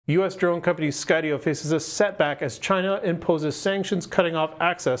U.S. drone company Skydio faces a setback as China imposes sanctions cutting off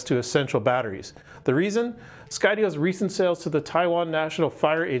access to essential batteries. The reason? Skydio's recent sales to the Taiwan National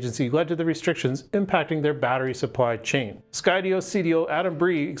Fire Agency led to the restrictions impacting their battery supply chain. Skydio CDO Adam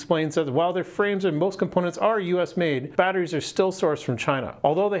Bree explains that while their frames and most components are US made, batteries are still sourced from China.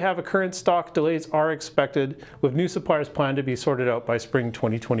 Although they have a current stock, delays are expected, with new suppliers planned to be sorted out by spring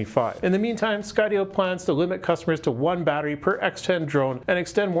 2025. In the meantime, Skydio plans to limit customers to one battery per X10 drone and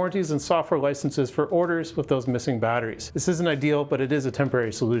extend warranties and software licenses for orders with those missing batteries. This isn't ideal, but it is a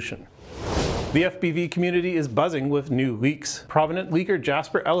temporary solution. The FPV community is buzzing with new leaks. Prominent leaker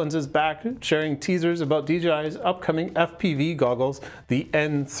Jasper Ellens is back, sharing teasers about DJI's upcoming FPV goggles, the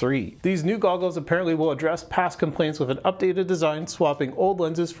N3. These new goggles apparently will address past complaints with an updated design, swapping old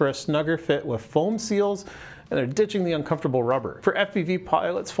lenses for a snugger fit with foam seals, and they're ditching the uncomfortable rubber. For FPV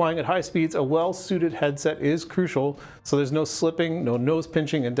pilots flying at high speeds, a well-suited headset is crucial, so there's no slipping, no nose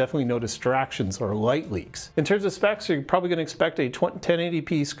pinching, and definitely no distractions or light leaks. In terms of specs, you're probably going to expect a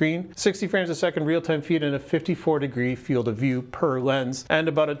 1080p screen, 60 frames a second real-time feed, and a 54-degree field of view per lens, and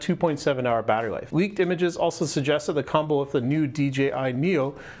about a 2.7-hour battery life. Leaked images also suggest that the combo with the new DJI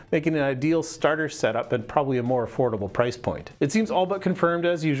Neo, making an ideal starter setup and probably a more affordable price point. It seems all but confirmed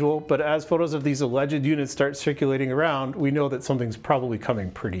as usual, but as photos of these alleged units start circulating around, we know that something's probably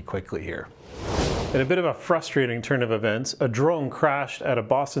coming pretty quickly here. In a bit of a frustrating turn of events, a drone crashed at a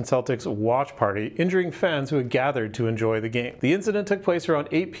Boston Celtics watch party, injuring fans who had gathered to enjoy the game. The incident took place around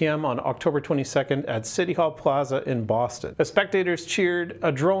 8 p.m. on October 22nd at City Hall Plaza in Boston. As spectators cheered,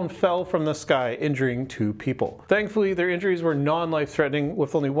 a drone fell from the sky, injuring 2 people. Thankfully, their injuries were non-life-threatening,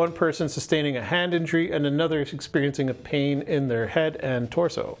 with only one person sustaining a hand injury and another experiencing a pain in their head and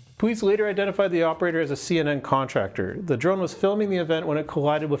torso. Police later identified the operator as a CNN contractor. The drone was filming the event when it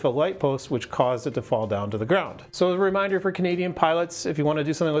collided with a light post, which caused it to fall down to the ground. So as a reminder for Canadian pilots, if you want to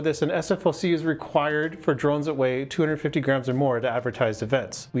do something like this, an SFOC is required for drones that weigh 250 grams or more to advertised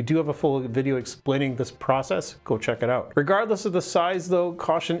events. We do have a full video explaining this process. Go check it out. Regardless of the size though,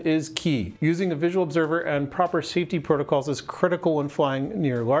 caution is key. Using a visual observer and proper safety protocols is critical when flying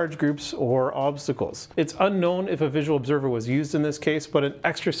near large groups or obstacles. It's unknown if a visual observer was used in this case, but an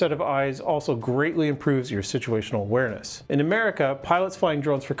extra set of eyes also greatly improves your situational awareness. In America, pilots flying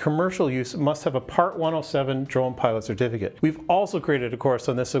drones for commercial use must have a Part 107 drone pilot certificate. We've also created a course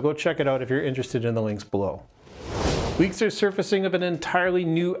on this, so go check it out if you're interested in the links below. Leaks are surfacing of an entirely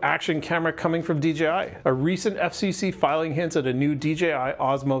new action camera coming from DJI. A recent FCC filing hints at a new DJI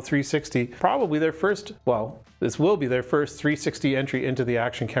Osmo 360, probably their first, well, this will be their first 360 entry into the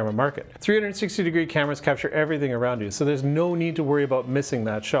action camera market. 360-degree cameras capture everything around you, so there's no need to worry about missing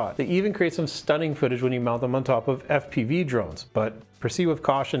that shot. They even create some stunning footage when you mount them on top of FPV drones, but proceed with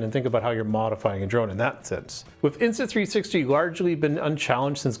caution and think about how you're modifying a drone in that sense. With Insta360 largely been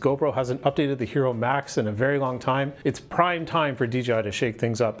unchallenged since GoPro hasn't updated the Hero Max in a very long time, it's prime time for DJI to shake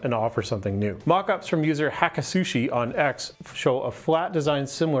things up and offer something new. Mock-ups from user Hakasushi on X show a flat design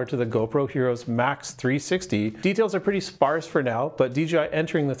similar to the GoPro Hero's Max 360. Details are pretty sparse for now, but DJI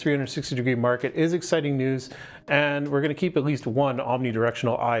entering the 360-degree market is exciting news, and we're going to keep at least one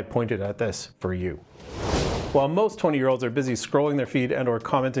omnidirectional eye pointed at this for you. While most 20-year-olds are busy scrolling their feed and or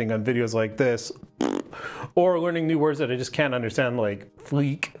commenting on videos like this, or learning new words that I just can't understand like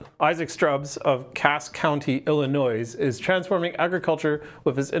fleek, Isaac Stubbs of Cass County, Illinois is transforming agriculture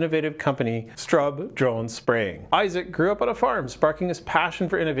with his innovative company, Strub Drone Spraying. Isaac grew up on a farm, sparking his passion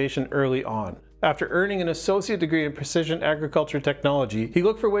for innovation early on. After earning an associate degree in precision agriculture technology, he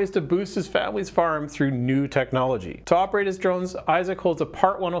looked for ways to boost his family's farm through new technology. To operate his drones, Isaac holds a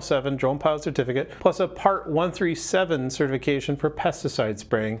Part 107 drone pilot certificate, plus a Part 137 certification for pesticide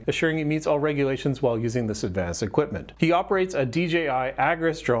spraying, assuring he meets all regulations while using this advanced equipment. He operates a DJI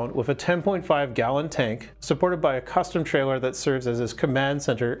Agris drone with a 10.5-gallon tank, supported by a custom trailer that serves as his command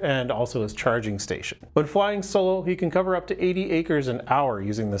center and also his charging station. When flying solo, he can cover up to 80 acres an hour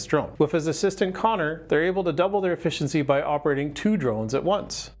using this drone. With his assistant Connor, they're able to double their efficiency by operating 2 drones at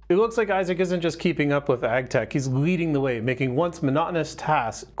once. It looks like Isaac isn't just keeping up with ag tech, he's leading the way, making once monotonous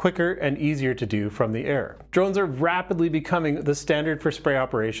tasks quicker and easier to do from the air. Drones are rapidly becoming the standard for spray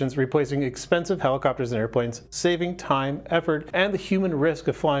operations, replacing expensive helicopters and airplanes, saving time, effort, and the human risk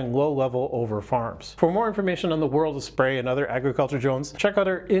of flying low level over farms. For more information on the world of spray and other agriculture drones, check out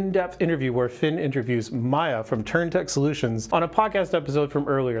our in-depth interview where Finn interviews Maya from TurnTech Solutions on a podcast episode from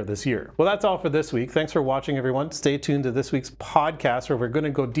earlier this year. Well, that's all for this week. Thanks for watching, everyone. Stay tuned to this week's podcast where we're going to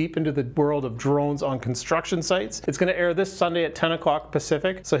go deep deep into the world of drones on construction sites. It's going to air this Sunday at 10 o'clock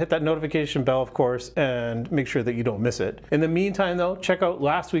Pacific, so hit that notification bell, of course, and make sure that you don't miss it. In the meantime, though, check out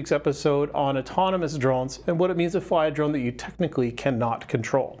last week's episode on autonomous drones and what it means to fly a drone that you technically cannot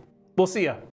control. We'll see ya.